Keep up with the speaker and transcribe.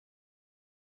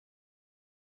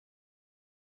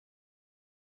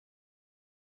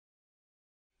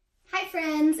Hi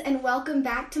friends, and welcome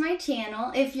back to my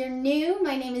channel. If you're new,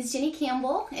 my name is Jenny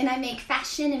Campbell and I make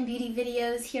fashion and beauty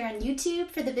videos here on YouTube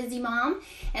for the busy mom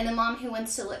and the mom who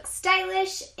wants to look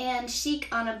stylish and chic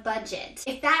on a budget.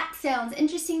 If that sounds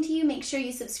interesting to you, make sure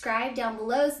you subscribe down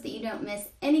below so that you don't miss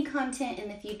any content in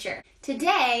the future.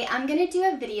 Today, I'm going to do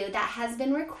a video that has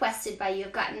been requested by you.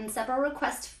 I've gotten several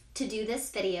requests to do this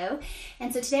video,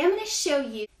 and so today I'm going to show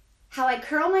you how I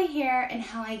curl my hair and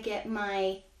how I get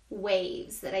my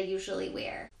waves that I usually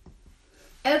wear.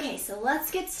 Okay, so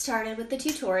let's get started with the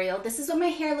tutorial. This is what my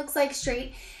hair looks like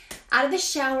straight out of the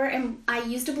shower, and I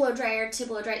used a blow dryer to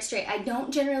blow dry it straight. I don't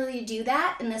generally do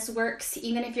that, and this works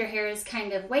even if your hair is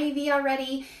kind of wavy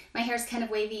already. My hair is kind of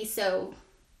wavy, so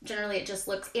generally it just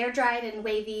looks air dried and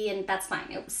wavy, and that's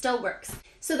fine. It still works.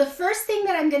 So the first thing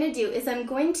that I'm going to do is I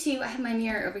have my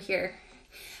mirror over here.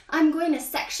 I'm going to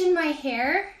section my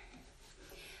hair.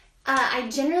 I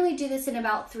generally do this in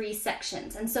about 3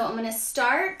 sections, and so I'm going to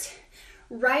start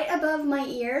right above my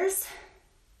ears,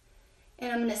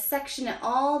 and I'm going to section it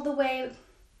all the way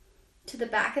to the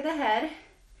back of the head,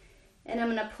 and I'm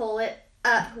going to pull it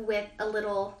up with a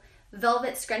little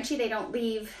velvet scrunchie. They don't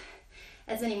leave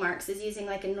as many marks as using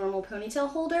like a normal ponytail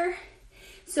holder.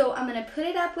 So I'm going to put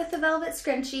it up with the velvet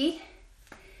scrunchie,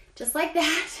 just like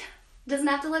that. Doesn't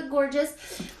have to look gorgeous.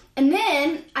 And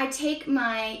then I take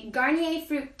my Garnier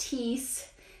Fructis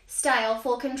style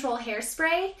Full Control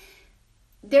hairspray.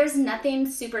 There's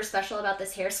nothing super special about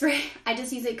this hairspray. I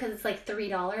just use it because it's like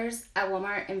 $3 at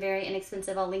Walmart and very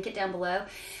inexpensive. I'll link it down below.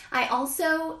 I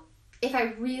also, if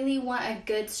I really want a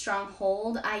good strong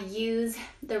hold, I use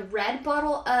the red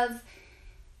bottle of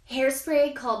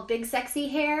hairspray called Big Sexy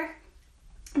Hair.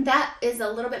 That is a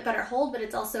little bit better hold, but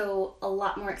it's also a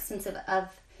lot more expensive of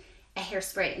a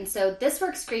hairspray, and so this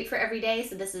works great for every day,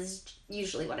 so this is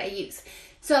usually what I use.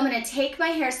 So I'm going to take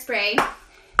my hairspray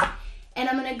and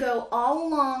I'm going to go all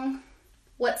along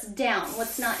what's down,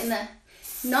 what's not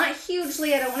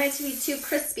hugely. I don't want it to be too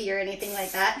crispy or anything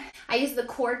like that. I use the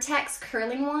Cortex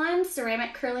curling wand,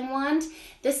 ceramic curling wand.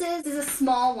 This is a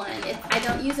small one. I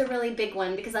don't use a really big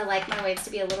one because I like my waves to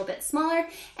be a little bit smaller.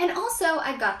 And also,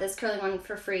 I got this curling wand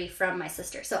for free from my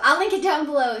sister. So I'll link it down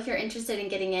below if you're interested in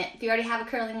getting it. If you already have a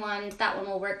curling wand, that one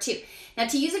will work too. Now,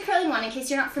 to use a curling wand, in case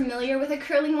you're not familiar with a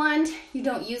curling wand, you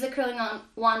don't use a curling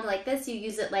wand like this. You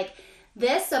use it like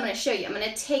this. So I'm going to show you. I'm going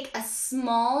to take a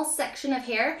small section of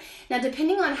hair. Now,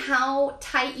 depending on how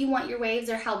tight you want your waves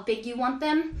or how big you want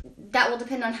them, that will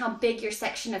depend on how big your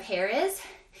section of hair is.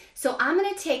 So I'm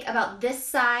going to take about this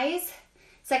size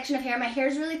section of hair. My hair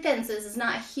is really thin, so this is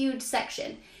not a huge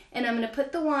section. And I'm going to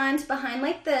put the wand behind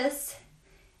like this,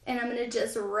 and I'm going to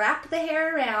just wrap the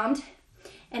hair around.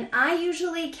 And I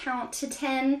usually count to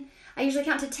 10. I usually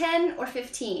count to 10 or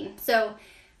 15. So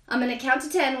I'm going to count to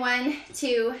 10. 1,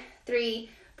 2, 3,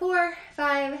 4,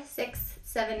 5, 6,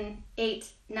 7, 8,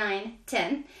 9,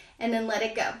 10, and then let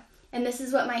it go. And this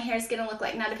is what my hair is going to look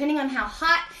like. Now, depending on how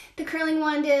hot the curling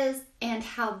wand is and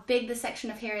how big the section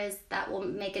of hair is, that will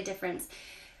make a difference.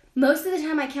 Most of the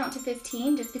time I count to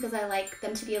 15 just because I like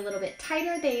them to be a little bit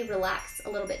tighter. They relax a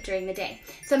little bit during the day.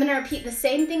 So I'm going to repeat the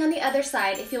same thing on the other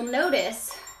side. If you'll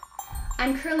notice,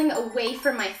 I'm curling away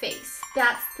from my face.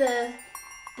 That's the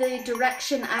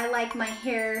direction I like my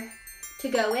hair to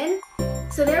go in.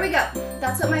 So there we go.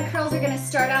 That's what my curls are going to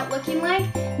start out looking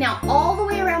like. Now all the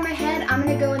way around my head, I'm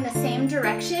going to go in the same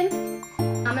direction.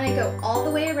 I'm going to go all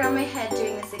the way around my head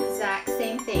doing this exact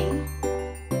same thing.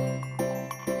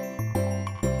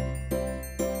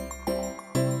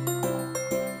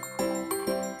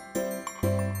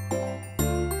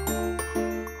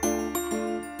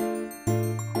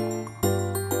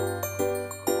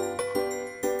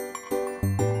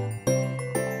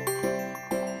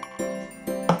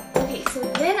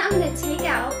 Then I'm going to take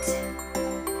out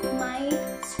my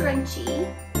scrunchie,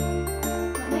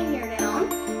 put my hair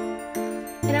down,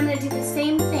 and I'm going to do the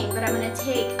same thing, but I'm going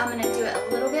to do it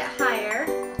a little bit higher,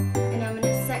 and I'm going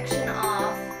to section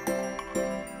off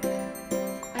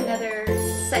another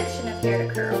section of hair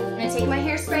to curl. I'm going to take my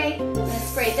hairspray, I'm going to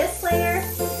spray this layer,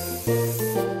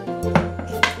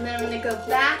 and then I'm going to go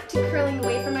back to curling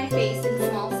away from my face in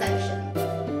small sections.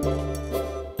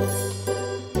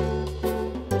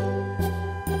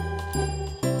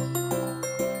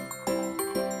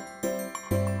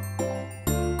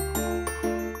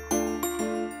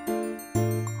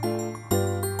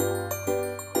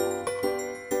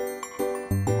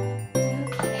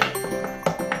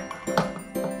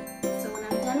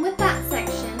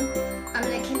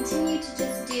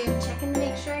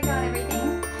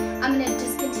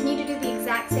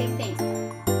 Same thing.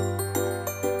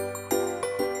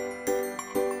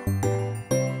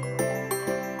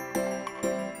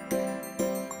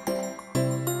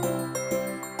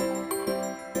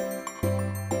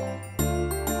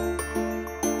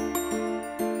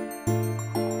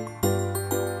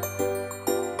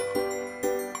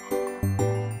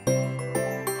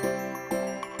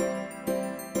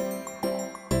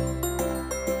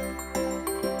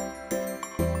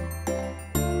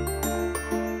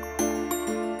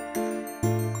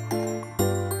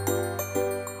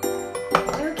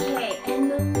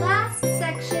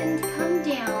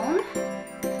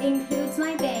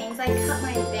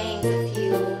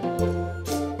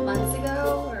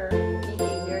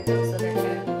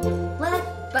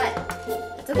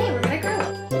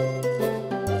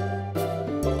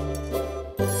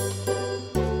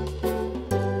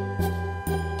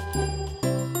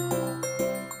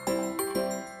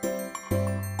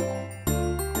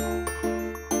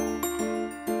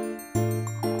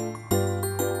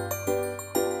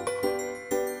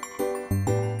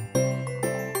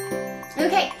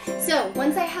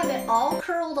 Once I have it all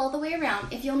curled all the way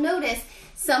around, if you'll notice,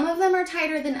 some of them are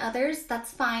tighter than others.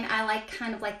 That's fine. I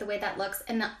kind of like the way that looks.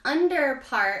 And the under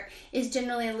part is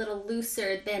generally a little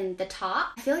looser than the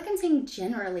top. I feel like I'm saying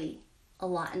generally a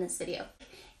lot in this video.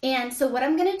 And so what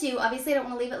I'm gonna do, obviously I don't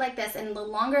wanna leave it like this, and the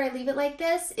longer I leave it like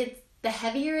this, the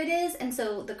heavier it is, and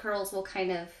so the curls will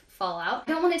kind of fall out.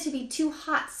 I don't want it to be too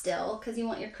hot still, because you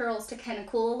want your curls to kind of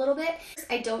cool a little bit.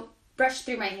 I don't brush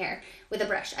through my hair with a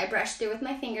brush. I brush through with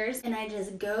my fingers, and I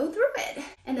just go through it.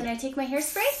 And then I take my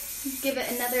hairspray, give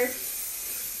it another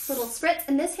little spritz,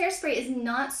 and this hairspray is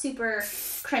not super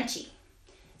crunchy,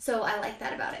 so I like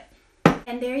that about it.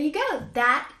 And there you go.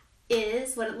 That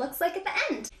is what it looks like at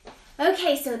the end.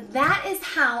 Okay, so that is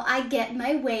how I get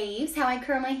my waves, how I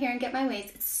curl my hair and get my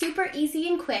waves. It's super easy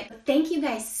and quick. Thank you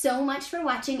guys so much for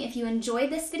watching. If you enjoyed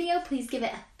this video, please give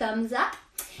it a thumbs up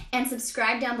and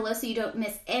subscribe down below so you don't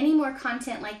miss any more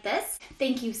content like this.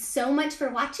 Thank you so much for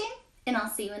watching, and I'll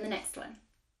see you in the next one.